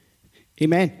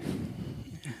Amen.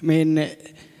 I mean, I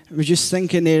was just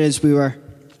thinking there as we were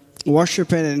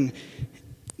worshipping and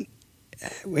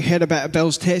we heard about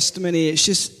Bill's testimony. It's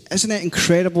just, isn't it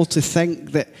incredible to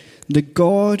think that the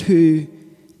God who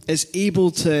is able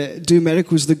to do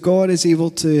miracles, the God is able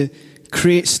to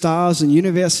create stars and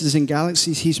universes and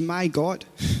galaxies, he's my God.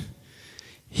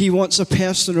 He wants a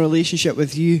personal relationship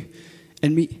with you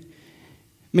and me.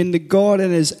 I mean, the God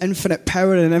in his infinite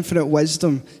power and infinite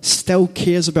wisdom still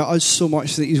cares about us so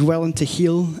much that he's willing to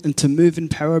heal and to move in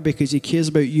power because he cares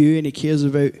about you and he cares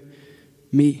about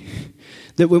me.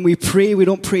 That when we pray, we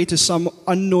don't pray to some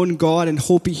unknown God and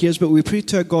hope he hears, but we pray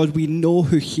to a God we know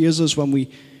who hears us when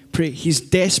we pray. He's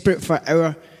desperate for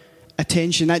our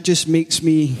attention. That just makes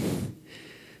me,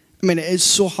 it is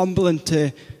so humbling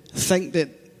to think that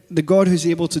the God who's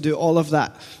able to do all of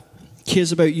that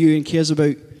cares about you and cares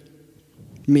about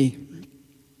me.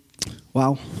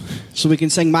 Wow. So we can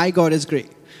sing, my God is great.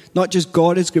 Not just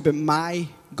God is great, but my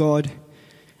God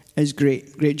is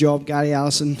great. Great job, Gary,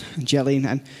 Allison, and Jillian,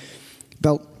 and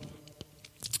Bill.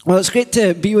 Well, it's great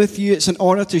to be with you. It's an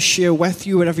honor to share with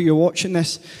you wherever you're watching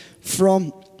this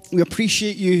from. We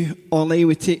appreciate you online.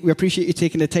 We appreciate you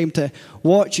taking the time to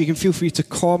watch. You can feel free to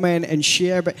comment and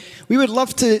share. But we would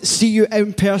love to see you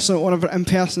in person at one of our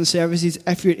in-person services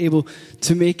if you're able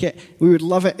to make it. We would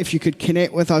love it if you could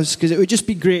connect with us because it would just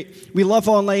be great. We love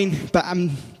online, but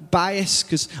I'm biased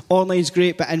because online is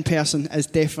great, but in person is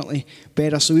definitely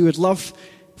better. So we would love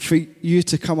for you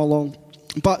to come along.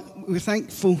 But we're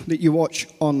thankful that you watch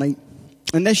online.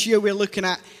 And this year we're looking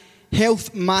at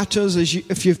health matters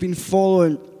if you've been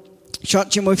following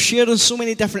church, and we've shared on so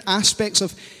many different aspects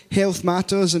of health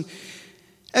matters. And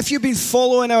if you've been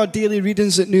following our daily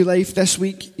readings at New Life this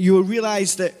week, you will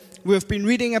realize that we've been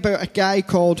reading about a guy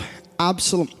called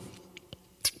Absalom.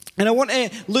 And I want to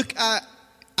look at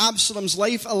Absalom's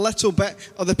life a little bit,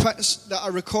 of the parts that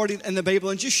are recorded in the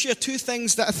Bible, and just share two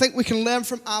things that I think we can learn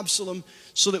from Absalom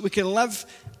so that we can live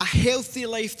a healthy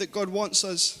life that God wants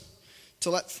us to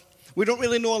live. We don't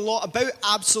really know a lot about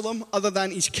Absalom other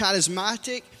than he's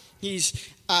charismatic. He's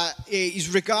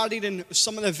regarded in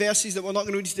some of the verses that we're not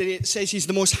going to read today. It says he's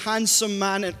the most handsome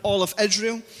man in all of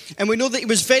Israel. And we know that he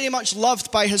was very much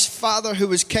loved by his father, who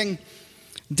was King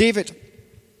David.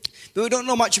 But we don't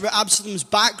know much about Absalom's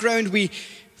background. We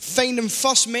find him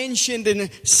first mentioned in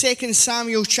 2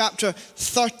 Samuel chapter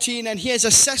 13. And he has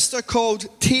a sister called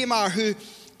Tamar who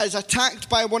is attacked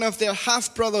by one of their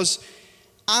half-brothers,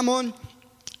 Ammon.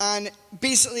 And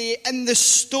basically in the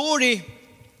story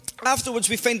afterwards,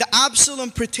 we find that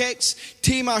Absalom protects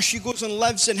Tamar. She goes and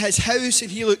lives in his house, and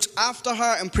he looks after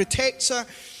her and protects her.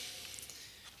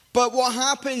 But what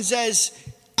happens is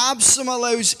Absalom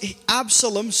allows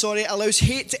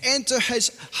hate to enter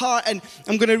his heart. And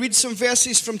I'm going to read some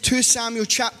verses from 2 Samuel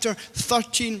chapter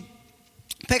 13,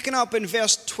 picking up in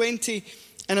verse 20,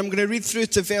 and I'm going to read through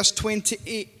to verse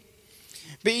 28.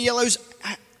 But he allows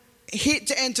hate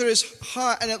to enter his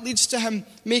heart, and it leads to him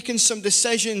making some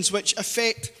decisions which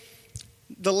affect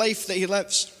the life that he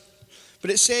lives.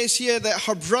 But it says here that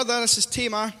her brother, this is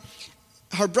Tamar,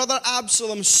 her brother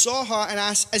Absalom saw her and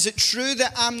asked, "Is it true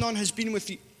that Amnon has been with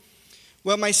you?"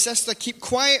 "Well, my sister, keep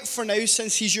quiet for now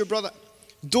since he's your brother.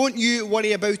 Don't you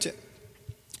worry about it."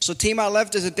 So Tamar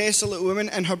lived as a desolate woman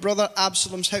in her brother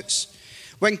Absalom's house.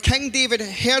 When King David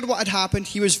heard what had happened,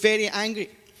 he was very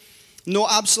angry. No,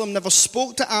 Absalom never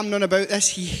spoke to Amnon about this.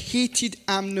 He hated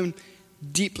Amnon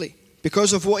deeply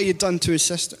because of what he had done to his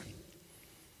sister.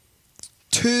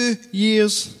 2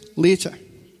 years later,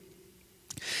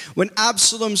 when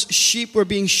Absalom's sheep were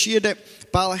being sheared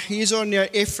at Baal-hazor near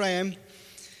Ephraim,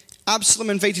 Absalom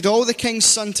invited all the king's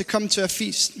sons to come to a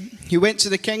feast. He went to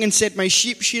the king and said, "My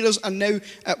sheep shearers are now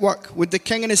at work. Would the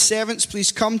king and his servants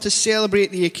please come to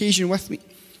celebrate the occasion with me?"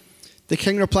 The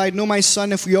king replied, "No, my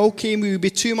son, if we all came, we would be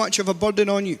too much of a burden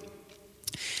on you."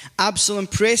 Absalom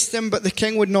pressed him, but the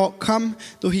king would not come,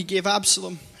 though he gave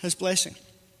Absalom his blessing.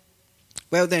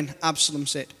 "Well then," Absalom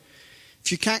said,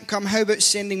 "if you can't come, how about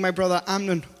sending my brother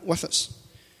Amnon with us?"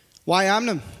 "Why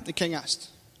Amnon?" the king asked.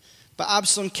 But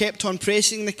Absalom kept on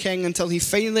pressing the king until he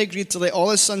finally agreed to let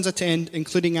all his sons attend,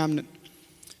 including Amnon.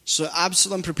 So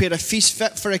Absalom prepared a feast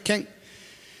fit for a king.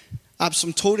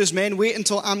 Absalom told his men, "Wait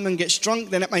until Amnon gets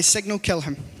drunk, then at my signal kill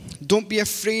him. Don't be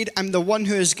afraid, I'm the one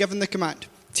who has given the command.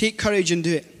 Take courage and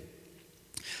do it."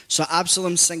 So at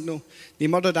Absalom's signal, they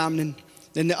murdered Amnon.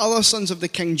 Then the other sons of the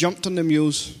king jumped on the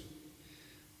mules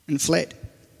and fled.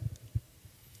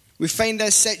 We find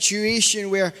this situation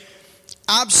where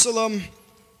Absalom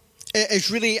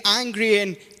is really angry,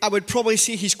 and I would probably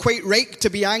say he's quite right to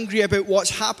be angry about what's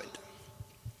happened.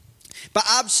 But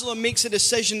Absalom makes a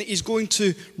decision that he's going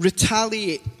to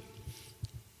retaliate.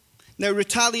 Now,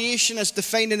 retaliation, as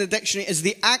defined in the dictionary, is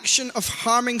the action of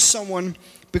harming someone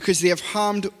because they have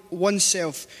harmed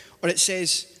oneself. Or it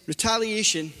says,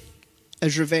 retaliation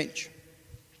is revenge.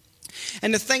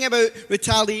 And the thing about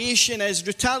retaliation is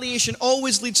retaliation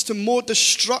always leads to more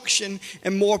destruction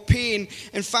and more pain.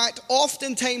 In fact,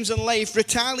 oftentimes in life,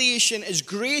 retaliation is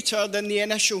greater than the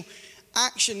initial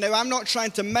action. Now, I'm not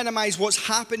trying to minimize what's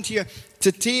happened here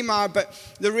to Tamar, but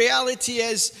the reality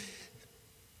is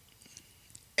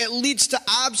it leads to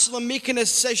Absalom making a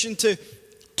decision to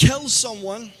kill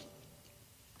someone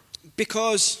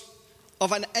because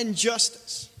of an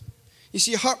injustice. You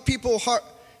see, hurt people.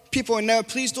 And now,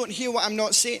 please don't hear what I'm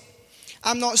not saying.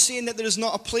 I'm not saying that there is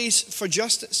not a place for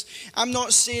justice. I'm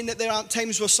not saying that there aren't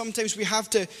times where sometimes we have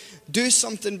to do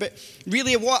something. But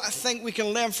really what I think we can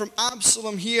learn from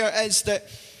Absalom here is that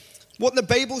what the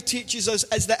Bible teaches us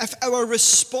is that if our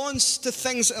response to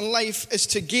things in life is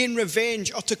to gain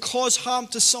revenge or to cause harm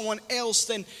to someone else,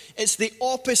 then it's the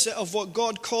opposite of what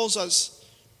God calls us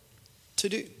to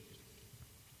do.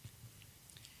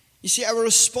 You see, our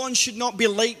response should not be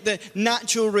like the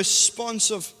natural response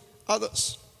of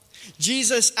others.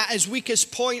 Jesus, at his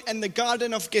weakest point in the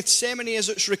Garden of Gethsemane, as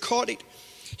it's recorded,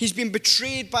 he's been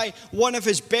betrayed by one of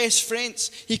his best friends.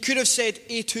 He could have said,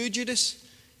 A2, Judas.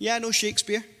 Yeah, I know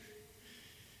Shakespeare.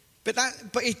 But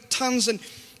he turns, and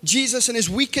Jesus, in his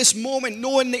weakest moment,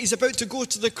 knowing that he's about to go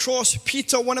to the cross,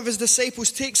 Peter, one of his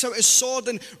disciples, takes out his sword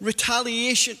in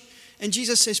retaliation. And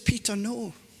Jesus says, Peter,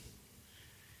 no.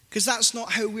 Because that's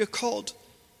not how we're called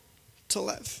to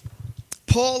live.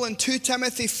 Paul in 2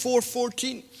 Timothy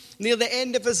 4:14, near the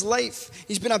end of his life,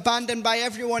 he's been abandoned by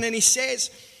everyone, and he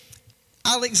says,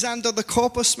 Alexander the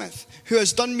coppersmith, who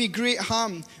has done me great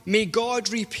harm, may God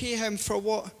repay him for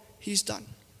what he's done.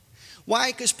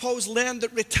 Why? Because Paul's learned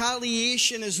that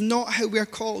retaliation is not how we're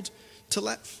called to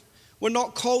live. We're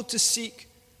not called to seek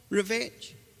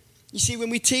revenge. You see, when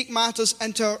we take matters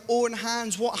into our own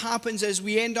hands, what happens is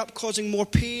we end up causing more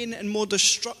pain and more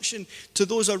destruction to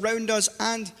those around us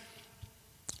and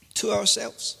to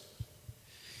ourselves.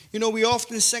 You know, we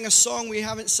often sing a song, we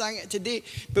haven't sang it today,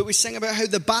 but we sing about how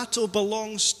the battle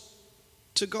belongs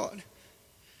to God.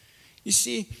 You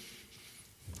see,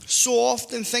 so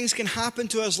often things can happen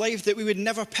to us life that we would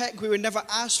never pick, we would never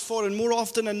ask for, and more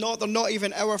often than not, they're not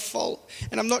even our fault.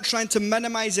 And I'm not trying to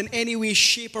minimize in any way,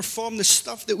 shape, or form the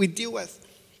stuff that we deal with.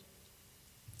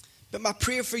 But my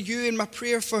prayer for you and my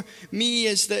prayer for me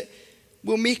is that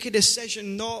we'll make a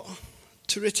decision not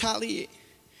to retaliate.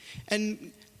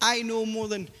 And I know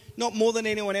not more than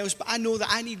anyone else, but I know that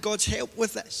I need God's help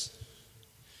with this.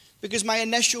 Because my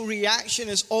initial reaction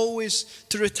is always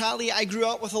to retaliate. I grew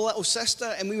up with a little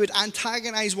sister and we would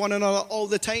antagonize one another all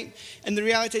the time. And the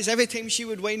reality is every time she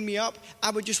would wind me up,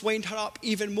 I would just wind her up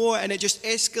even more. And it just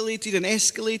escalated and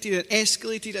escalated and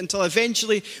escalated until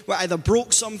eventually we either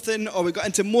broke something or we got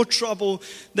into more trouble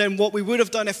than what we would have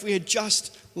done if we had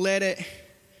just let it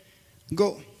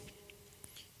go.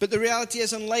 But the reality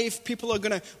is in life, people are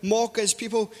going to mock us.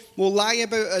 People will lie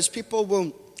about us. People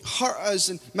will hurt us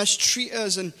and mistreat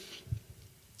us, and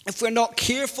if we're not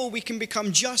careful, we can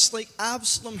become just like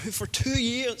Absalom, who for 2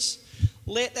 years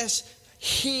let this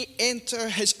hate enter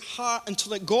his heart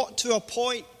until it got to a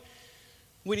point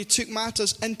where he took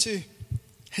matters into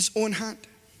his own hand.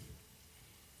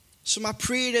 So my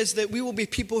prayer is that we will be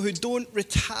people who don't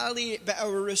retaliate, but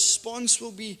our response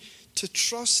will be to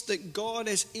trust that God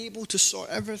is able to sort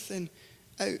everything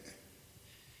out.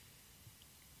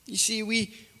 You see,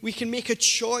 we can make a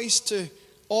choice to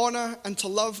honor and to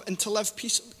love and to live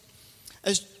peaceably.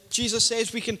 As Jesus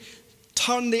says, we can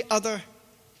turn the other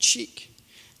cheek.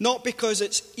 Not because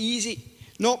it's easy,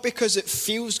 not because it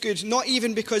feels good, not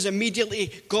even because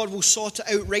immediately God will sort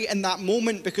it out right in that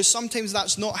moment, because sometimes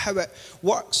that's not how it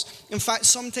works. In fact,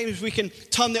 sometimes we can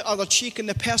turn the other cheek and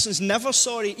the person's never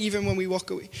sorry even when we walk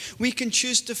away. We can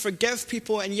choose to forgive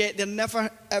people and yet they're never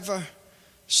ever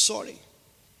sorry.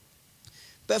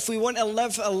 But if we want to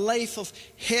live a life of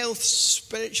health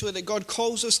spiritually that God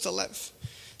calls us to live,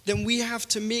 then we have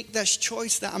to make this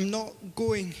choice that I'm not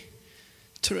going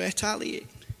to retaliate.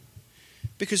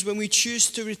 Because when we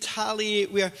choose to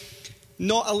retaliate, we're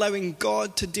not allowing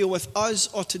God to deal with us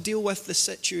or to deal with the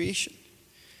situation.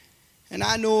 And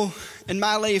I know in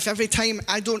my life, every time,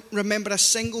 I don't remember a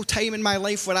single time in my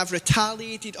life where I've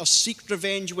retaliated or sought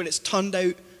revenge where it's turned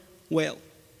out well.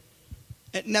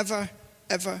 It never,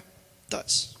 ever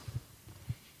does.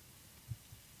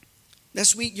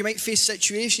 This week you might face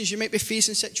situations, you might be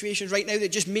facing situations right now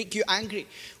that just make you angry,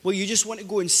 where you just want to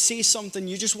go and say something,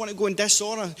 you just want to go and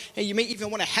dishonor, and you might even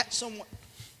want to hit someone.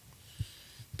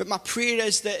 But my prayer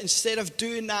is that instead of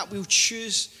doing that, we'll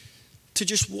choose to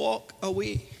just walk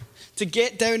away. to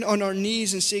get down on our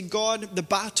knees and say, God, the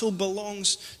battle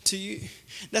belongs to you.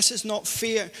 This is not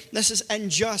fair. This is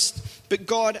unjust. But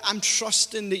God, I'm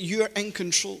trusting that you're in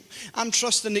control. I'm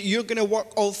trusting that you're going to work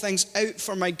all things out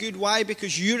for my good. Why?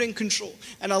 Because you're in control.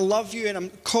 And I love you and I'm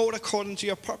called according to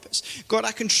your purpose. God,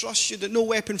 I can trust you that no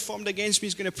weapon formed against me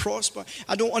is going to prosper.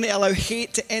 I don't want to allow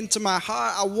hate to enter my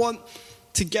heart. I want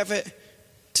to give it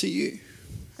to you.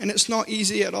 And it's not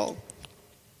easy at all.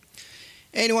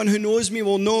 Anyone who knows me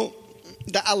will know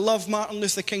that I love Martin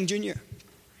Luther King Jr.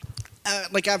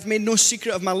 I've made no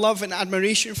secret of my love and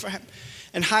admiration for him.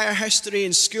 In higher history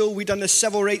in school, we'd done the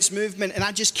civil rights movement, and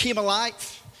I just came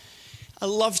alive. I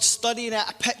loved studying it.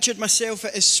 I pictured myself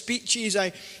at his speeches.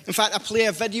 In fact, I play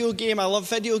a video game. I love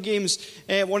video games.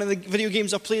 One of the video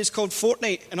games I play is called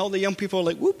Fortnite, and all the young people are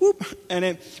like, whoop, whoop.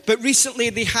 But recently,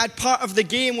 they had part of the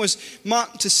game was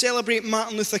to celebrate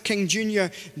Martin Luther King Jr.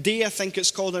 Day, I think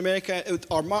it's called in America,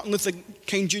 or Martin Luther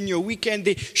King Jr. weekend.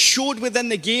 They showed within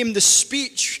the game the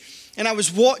speech, and I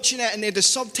was watching it, and they had the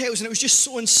subtitles, and it was just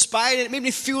so inspiring. It made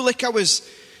me feel like I was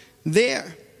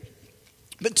there.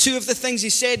 But two of the things he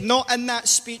said, not in that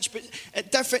speech, but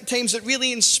at different times, that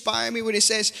really inspire me when he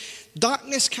says,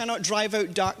 darkness cannot drive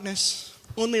out darkness.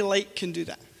 Only light can do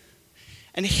that.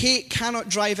 And hate cannot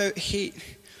drive out hate.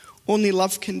 Only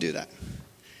love can do that.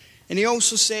 And he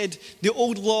also said, the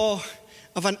old law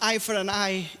of an eye for an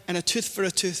eye and a tooth for a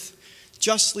tooth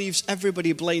just leaves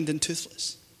everybody blind and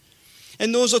toothless.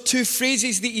 And those are two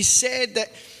phrases that he said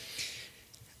that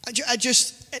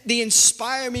they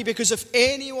inspire me, because if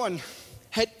anyone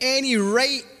had any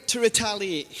right to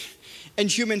retaliate in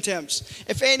human terms,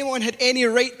 if anyone had any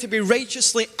right to be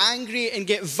righteously angry and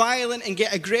get violent and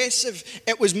get aggressive,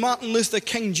 it was Martin Luther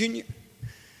King Jr.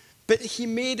 But he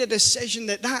made a decision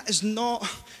that is not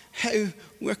how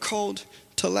we're called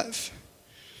to live.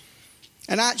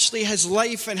 And actually his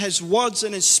life and his words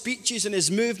and his speeches and his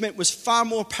movement was far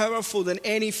more powerful than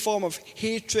any form of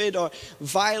hatred or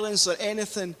violence or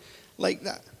anything like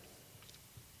that.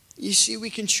 You see, we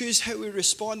can choose how we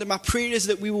respond, and my prayer is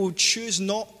that we will choose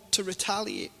not to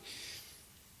retaliate.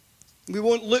 We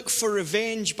won't look for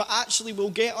revenge, but actually we'll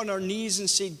get on our knees and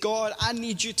say, God, I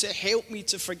need you to help me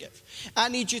to forgive. I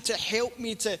need you to help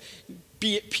me to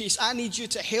be at peace. I need you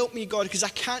to help me, God, because I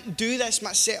can't do this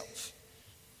myself.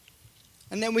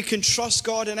 And then we can trust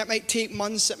God, and it might take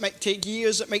months, it might take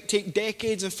years, it might take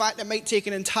decades. In fact, it might take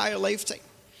an entire lifetime.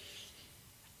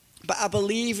 But I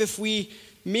believe if we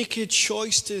make a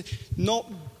choice to don't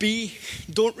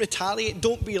retaliate,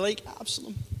 don't be like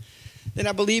Absalom, then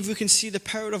I believe we can see the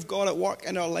power of God at work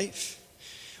in our life,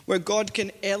 where God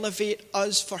can elevate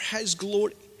us for his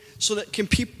glory, so that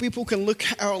people can look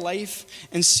at our life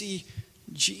and see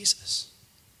Jesus.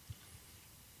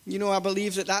 You know, I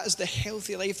believe that is the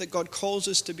healthy life that God calls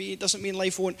us to be. It doesn't mean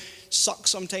life won't suck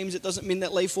sometimes. It doesn't mean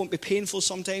that life won't be painful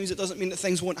sometimes. It doesn't mean that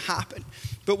things won't happen.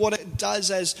 But what it does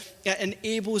is it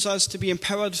enables us to be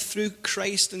empowered through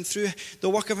Christ and through the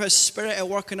work of his Spirit at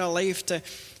work in our life to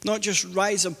not just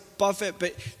rise above it,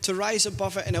 but to rise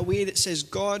above it in a way that says,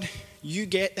 God, you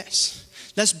get this.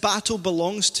 This battle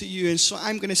belongs to you. And so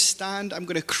I'm going to stand, I'm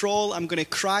going to crawl, I'm going to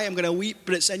cry, I'm going to weep,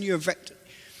 but it's in your victory.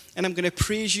 And I'm going to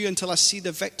praise you until I see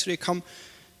the victory come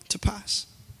to pass.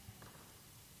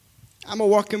 I'm a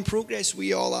work in progress,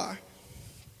 we all are.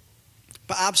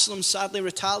 But Absalom sadly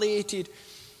retaliated,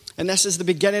 and this is the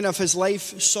beginning of his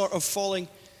life sort of falling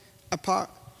apart.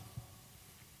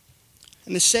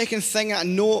 And the second thing I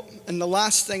note, and the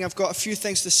last thing, I've got a few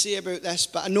things to say about this,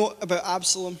 but I note about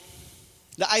Absalom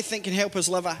that I think can help us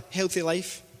live a healthy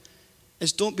life,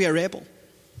 is don't be a rebel.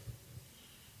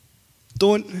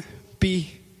 Don't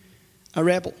be a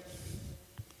rebel.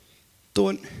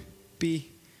 Don't be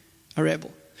a rebel.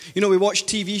 You know, we watch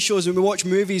TV shows and we watch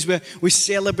movies where we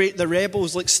celebrate the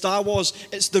rebels, like Star Wars,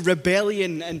 it's the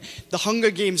rebellion, and the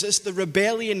Hunger Games, it's the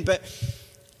rebellion,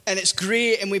 and it's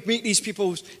great, and we make these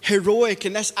people heroic,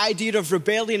 and this idea of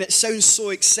rebellion, it sounds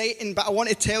so exciting, but I want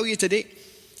to tell you today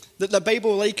that the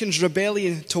Bible likens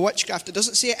rebellion to witchcraft. It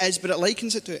doesn't say it is, but it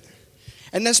likens it to it.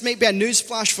 And this might be a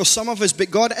newsflash for some of us,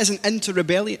 but God isn't into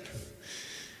rebellion.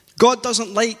 God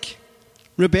doesn't like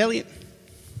rebellion.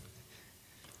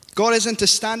 God is into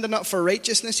standing up for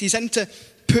righteousness. He's into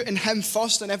putting him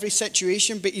first in every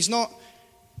situation, but he's not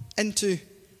into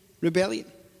rebellion.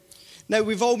 Now,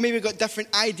 we've all maybe got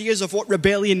different ideas of what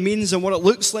rebellion means and what it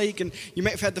looks like, and you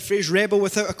might have heard the phrase rebel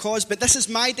without a cause, but this is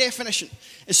my definition.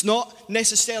 It's not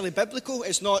necessarily biblical.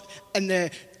 It's not in the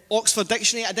Oxford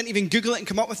Dictionary. I didn't even Google it and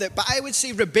come up with it, but I would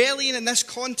say rebellion in this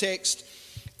context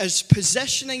is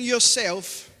positioning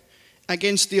yourself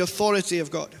against the authority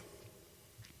of God.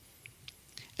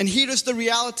 And here is the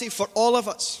reality for all of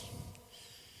us.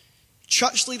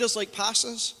 Church leaders like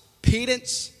pastors,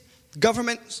 parents,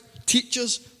 governments,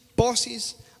 teachers,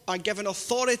 bosses are given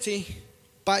authority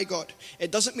by God. It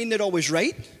doesn't mean they're always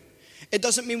right. It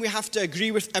doesn't mean we have to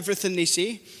agree with everything they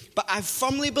say. But I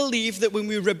firmly believe that when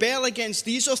we rebel against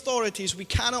these authorities, we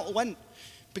cannot win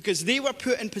because they were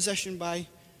put in position by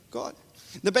God.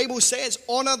 The Bible says,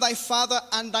 honor thy father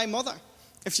and thy mother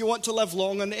if you want to live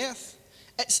long on the earth.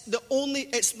 It's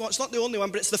not the only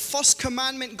one, but it's the first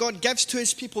commandment God gives to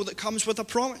his people that comes with a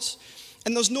promise.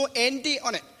 And there's no end date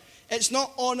on it. It's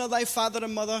not honor thy father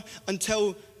and mother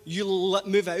until you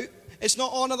move out. It's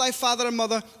not honor thy father and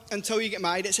mother until you get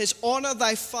married. It says honor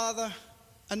thy father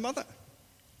and mother.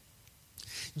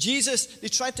 They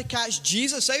tried to catch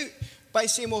Jesus out by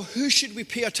saying, well, who should we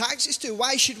pay our taxes to?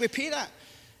 Why should we pay that?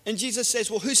 And Jesus says,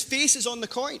 well, whose face is on the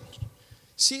coin?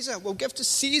 Caesar. Well, give to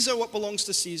Caesar what belongs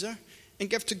to Caesar and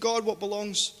give to God what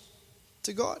belongs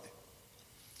to God.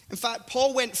 In fact,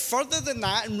 Paul went further than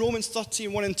that in Romans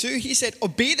 13, 1 and 2. He said,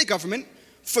 obey the government,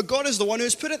 for God is the one who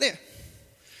has put it there.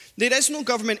 There is no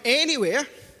government anywhere.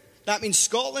 That means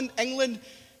Scotland, England,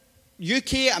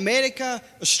 UK, America,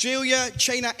 Australia,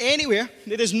 China, anywhere.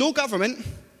 There is no government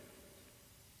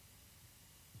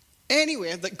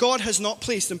anywhere that God has not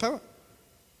placed in power.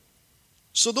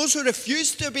 So those who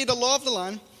refuse to obey the law of the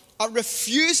land are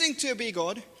refusing to obey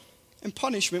God, and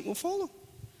punishment will follow.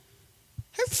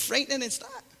 How frightening is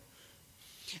that?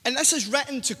 And this is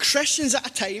written to Christians at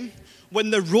a time when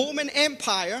the Roman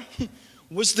Empire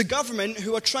was the government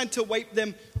who were trying to wipe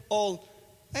them all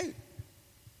out.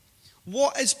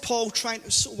 What is Paul trying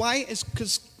to... Why? It's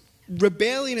because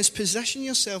rebellion is positioning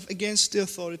yourself against the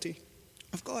authority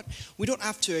of God. We don't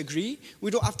have to agree. We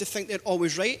don't have to think they're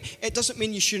always right. It doesn't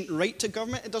mean you shouldn't write to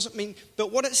government. It doesn't mean...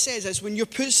 But what it says is when you're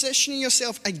positioning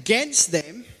yourself against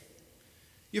them,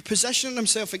 you're positioning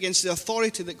yourself against the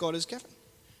authority that God has given.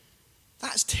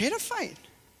 That's terrifying.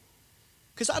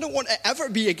 Because I don't want to ever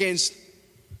be against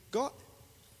God.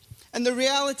 And the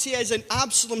reality is in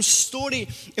Absalom's story,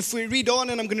 if we read on,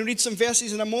 and I'm going to read some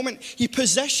verses in a moment, he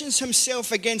positions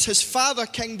himself against his father,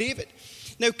 King David.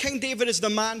 Now, King David is the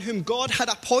man whom God had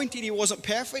appointed. He wasn't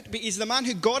perfect, but he's the man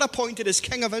who God appointed as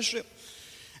king of Israel.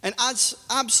 And as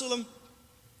Absalom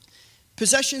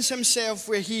positions himself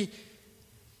where he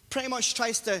pretty much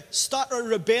tries to start a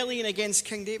rebellion against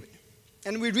King David.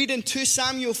 And we read in 2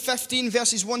 Samuel 15,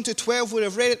 verses 1 to 12, where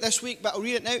I've read it this week, but I'll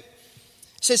read it now. It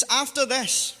says, after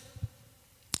this,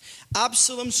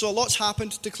 Absalom, so a lot's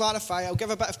happened. To clarify, I'll give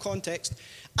a bit of context.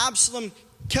 Absalom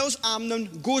kills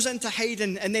Amnon, goes into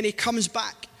hiding, and then he comes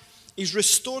back. He's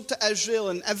restored to Israel,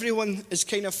 and everyone is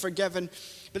kind of forgiven.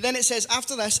 But then it says,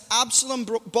 after this, Absalom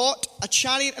bought a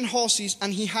chariot and horses,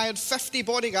 and he hired 50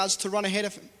 bodyguards to run ahead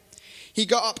of him. He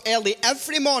got up early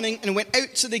every morning and went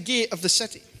out to the gate of the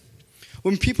city.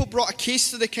 When people brought a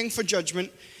case to the king for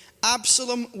judgment,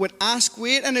 Absalom would ask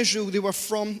where in Israel they were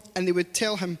from, and they would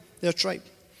tell him their tribe.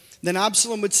 Then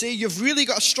Absalom would say, you've really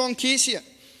got a strong case here.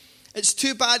 It's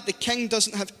too bad the king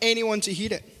doesn't have anyone to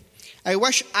hear it. I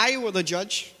wish I were the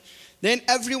judge. Then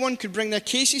everyone could bring their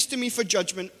cases to me for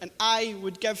judgment, and I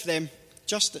would give them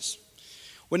justice.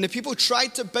 When the people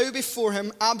tried to bow before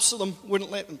him, Absalom wouldn't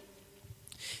let them.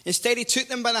 Instead, he took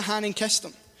them by the hand and kissed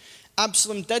them.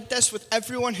 Absalom did this with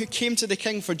everyone who came to the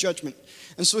king for judgment.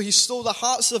 And so he stole the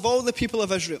hearts of all the people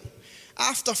of Israel.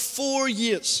 After 4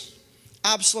 years,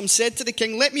 Absalom said to the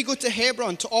king, let me go to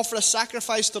Hebron to offer a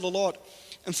sacrifice to the Lord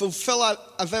and fulfill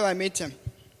a vow I made to him.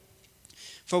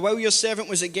 For while your servant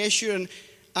was at Geshur and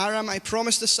Aram, I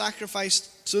promised a sacrifice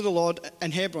to the Lord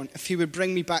in Hebron if he would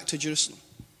bring me back to Jerusalem.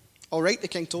 All right, the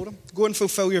king told him, go and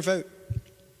fulfill your vow.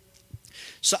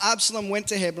 So Absalom went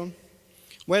to Hebron.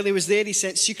 While he was there, he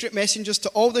sent secret messengers to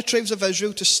all the tribes of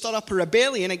Israel to stir up a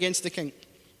rebellion against the king.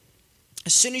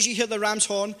 As soon as you hear the ram's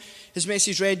horn, his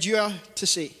message read, you are to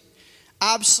say,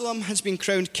 Absalom has been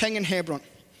crowned king in Hebron.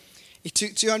 He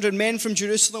took 200 men from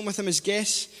Jerusalem with him as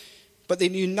guests, but they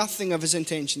knew nothing of his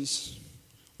intentions.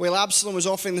 While Absalom was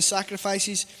offering the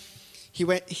sacrifices,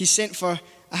 he sent for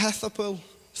Ahithophel,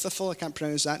 I can't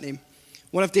pronounce that name,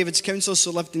 one of David's counselors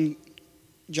who lived in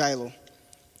Shiloh.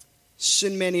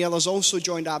 Soon many others also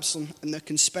joined Absalom, and the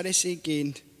conspiracy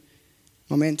gained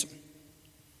momentum.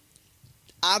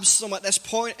 Absalom at this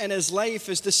point in his life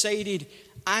has decided,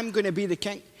 I'm going to be the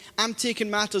king. I'm taking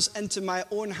matters into my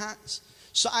own hands.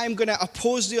 So I'm going to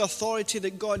oppose the authority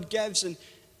that God gives, and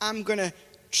I'm going to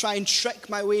try and trick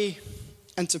my way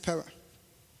into power.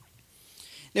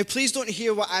 Now, please don't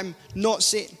hear what I'm not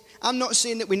saying. I'm not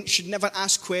saying that we should never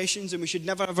ask questions and we should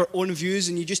never have our own views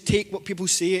and you just take what people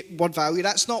say at word value.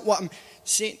 That's not what I'm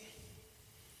saying.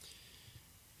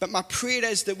 But my prayer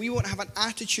is that we won't have an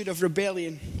attitude of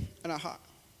rebellion in our heart.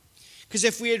 Because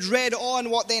if we had read on,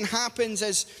 what then happens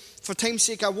is, for time's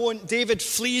sake I won't, David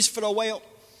flees for a while.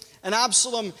 And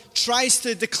Absalom tries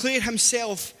to declare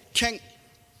himself king.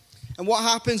 And what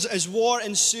happens is war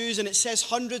ensues, and it says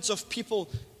hundreds of people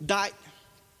die.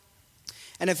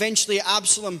 And eventually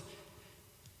Absalom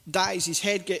dies. His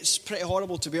head gets pretty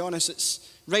horrible, to be honest.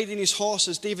 It's riding his horse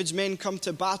as David's men come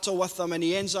to battle with him, and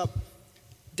he ends up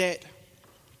dead.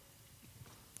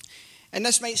 And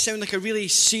this might sound like a really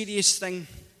serious thing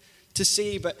to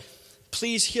say, but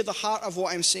please hear the heart of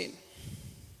what I'm saying.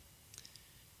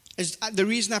 The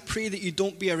reason I pray that you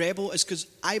don't be a rebel is because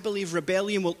I believe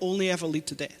rebellion will only ever lead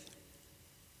to death.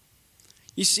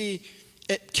 You see,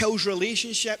 it kills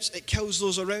relationships, it kills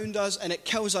those around us, and it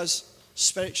kills us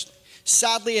spiritually.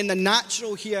 Sadly, in the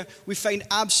natural here, we find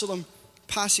Absalom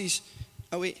passes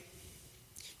away.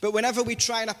 But whenever we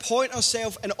try and appoint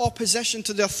ourselves in opposition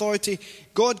to the authority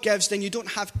God gives, then you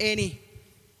don't have any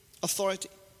authority.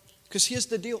 Because here's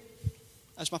the deal,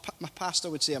 as my pastor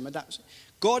would say, and my dad would say,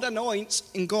 God anoints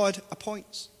and God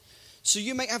appoints. So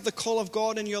you might have the call of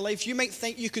God in your life. You might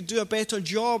think you could do a better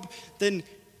job than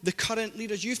the current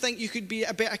leaders. You think you could be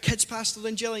a better kids pastor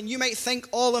than Jillian. You might think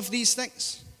all of these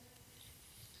things.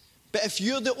 But if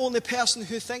you're the only person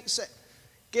who thinks it,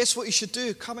 guess what you should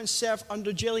do? Come and serve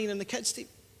under Jillian and the kids team.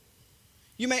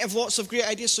 You might have lots of great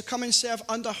ideas, so come and serve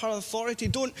under her authority.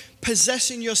 Don't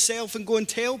position yourself and go and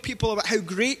tell people about how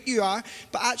great you are,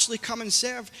 but actually come and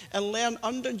serve and learn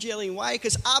under Jillian. Why?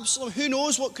 Because Absalom, who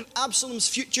knows what Absalom's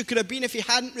future could have been if he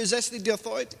hadn't resisted the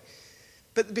authority.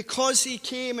 But because he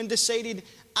came and decided,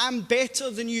 I'm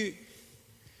better than you,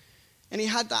 and he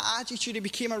had that attitude, he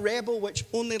became a rebel, which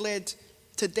only led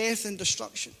to death and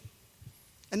destruction.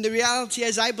 And the reality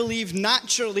is, I believe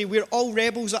naturally we're all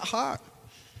rebels at heart.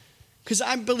 Because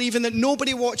I'm believing that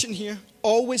nobody watching here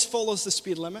always follows the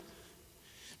speed limit.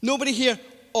 Nobody here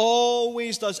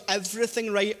always does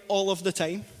everything right all of the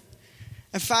time.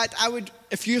 In fact,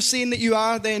 if you're saying that you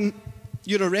are, then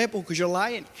you're a rebel because you're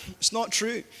lying. It's not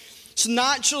true. So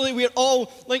naturally, we've all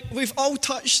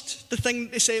touched the thing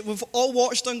they say. We've all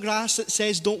walked on grass that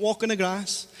says, don't walk on the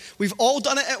grass. We've all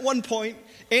done it at one point.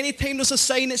 Anytime there's a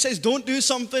sign that says, don't do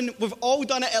something, we've all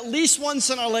done it at least once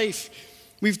in our life.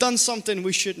 We've done something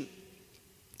we shouldn't.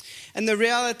 And the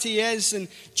reality is, in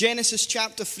Genesis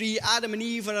chapter 3, Adam and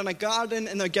Eve are in a garden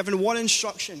and they're given one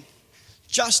instruction.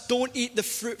 Just don't eat the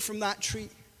fruit from that tree.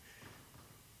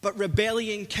 But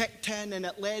rebellion kicked in and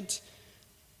it led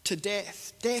to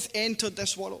death. Death entered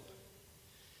this world.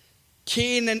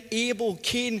 Cain and Abel,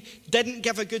 Cain didn't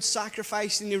give a good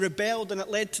sacrifice and he rebelled and it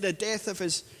led to the death of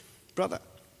his brother.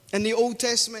 In the Old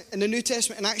Testament, in the New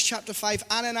Testament, in Acts chapter 5,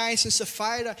 Ananias and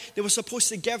Sapphira, they were supposed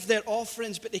to give their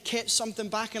offerings, but they kept something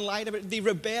back and lied about it. They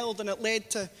rebelled and it led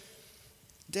to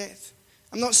death.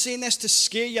 I'm not saying this to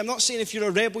scare you. I'm not saying if you're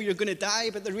a rebel, you're going to die.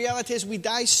 But the reality is we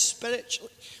die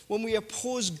spiritually. When we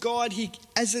oppose God, He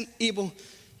isn't able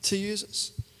to use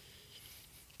us.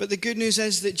 But the good news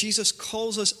is that Jesus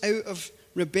calls us out of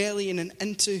rebellion and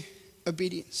into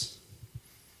obedience.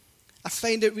 I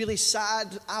find it really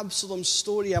sad, Absalom's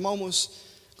story. I'm almost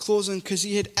closing, because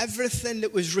he had everything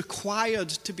that was required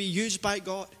to be used by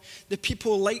God. The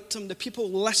people liked him. The people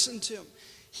listened to him.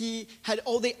 He had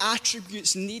all the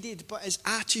attributes needed, but his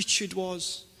attitude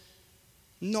was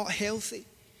not healthy.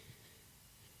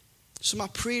 So my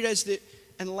prayer is that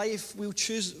in life we'll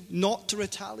choose not to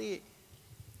retaliate,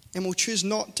 and we'll choose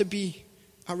not to be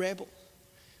a rebel.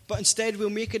 But instead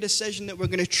we'll make a decision that we're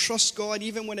going to trust God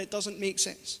even when it doesn't make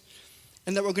sense.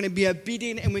 And that we're going to be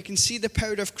obedient and we can see the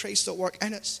power of Christ at work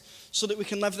in us so that we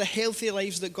can live the healthy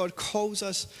lives that God calls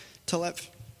us to live.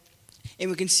 And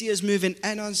we can see us moving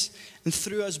in us and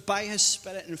through us by His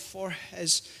Spirit and for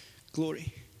His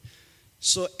glory.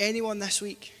 So anyone this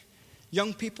week,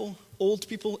 young people, old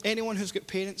people, anyone who's got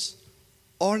parents,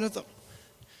 honor them.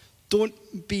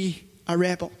 Don't be a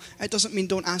rebel. It doesn't mean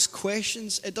don't ask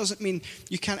questions. It doesn't mean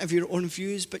you can't have your own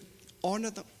views, but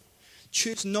honor them.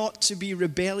 Choose not to be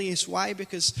rebellious. Why?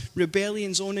 Because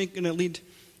rebellion's only going to lead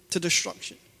to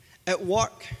destruction. At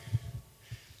work,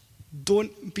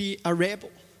 don't be a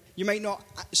rebel. You might not,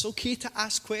 it's okay to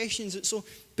ask questions,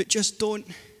 but just don't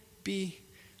be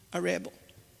a rebel.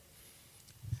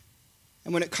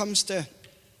 And when it comes to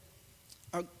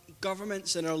our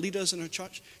governments and our leaders in our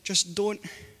church, just don't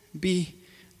be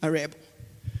a rebel.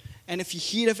 And if you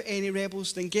hear of any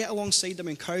rebels, then get alongside them,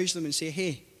 encourage them and say,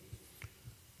 hey,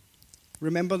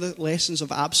 remember the lessons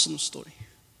of Absalom's story.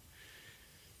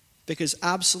 Because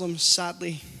Absalom,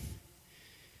 sadly,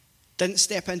 didn't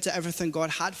step into everything God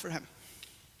had for him.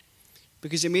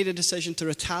 Because he made a decision to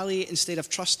retaliate instead of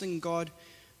trusting God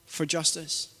for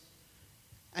justice.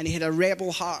 And he had a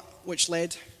rebel heart, which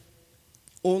led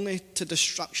only to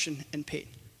destruction and pain.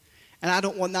 And I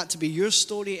don't want that to be your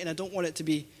story, and I don't want it to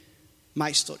be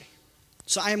my story.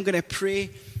 So I am going to pray,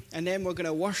 and then we're going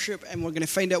to worship, and we're going to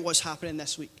find out what's happening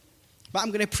this week. But I'm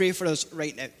going to pray for us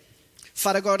right now.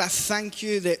 Father God, I thank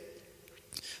you that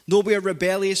though we are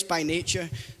rebellious by nature,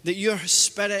 that your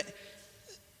Spirit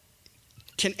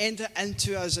can enter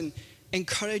into us and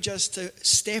encourage us to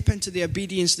step into the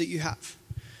obedience that you have.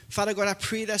 Father God, I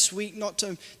pray this week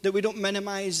that we don't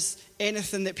minimize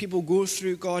anything that people go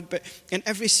through, God, but in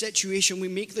every situation we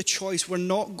make the choice we're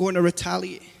not going to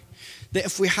retaliate. That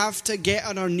if we have to get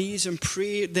on our knees and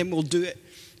pray, then we'll do it.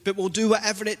 But we'll do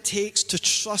whatever it takes to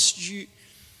trust you.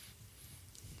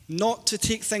 Not to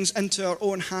take things into our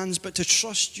own hands, but to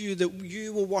trust you that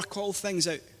you will work all things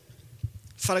out.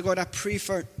 Father God, I pray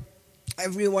for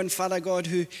everyone, Father God,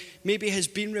 who maybe has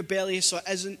been rebellious or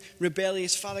isn't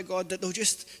rebellious, Father God, that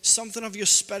something of your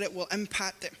Spirit will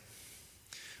impact them.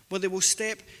 Where they will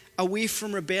step away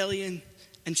from rebellion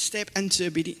and step into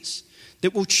obedience.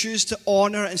 That we'll choose to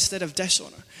honor instead of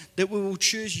dishonor. That we will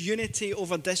choose unity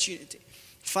over disunity.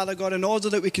 Father God, in order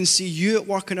that we can see you at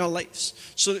work in our lives,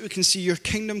 so that we can see your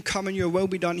kingdom come and your will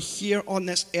be done here on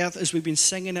this earth as we've been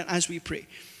singing and as we pray.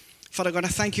 Father God, I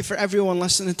thank you for everyone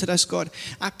listening to this, God.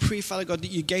 I pray, Father God,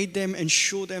 that you guide them and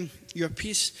show them your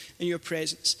peace and your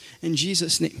presence. In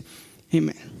Jesus' name,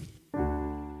 amen.